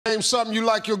Name something you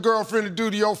like your girlfriend to do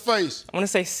to your face. I want to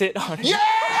say sit on it.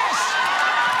 Yes!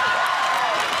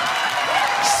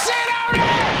 Sit on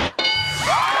it!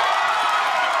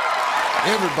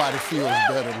 Everybody feels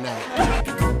better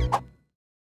now.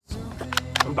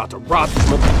 I'm about to rob this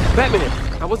motherfucker.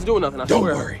 Batman, I wasn't doing nothing, I swear.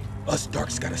 Don't worry. Us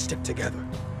darks gotta stick together.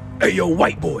 Hey, yo,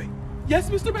 white boy. Yes,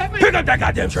 Mr. Batman? Pick up that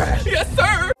goddamn trash. Yes,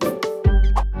 sir!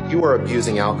 You were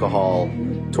abusing alcohol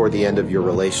toward the end of your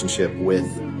relationship with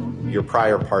your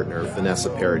prior partner, Vanessa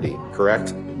Paradis,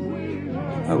 correct?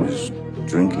 I was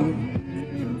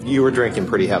drinking. You were drinking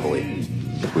pretty heavily.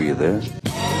 Were you there?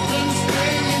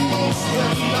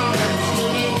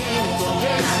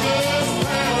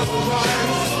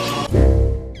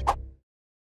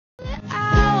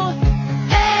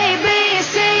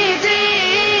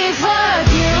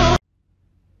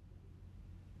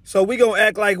 So we gonna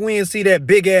act like we didn't see that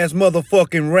big ass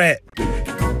motherfucking rat.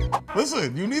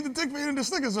 Listen, you need the dick meat and the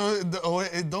Snickers or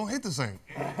it don't hit the same.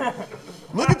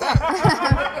 Look at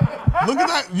that. Look at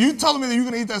that. You telling me that you're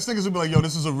gonna eat that Snickers and be like, yo,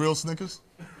 this is a real Snickers?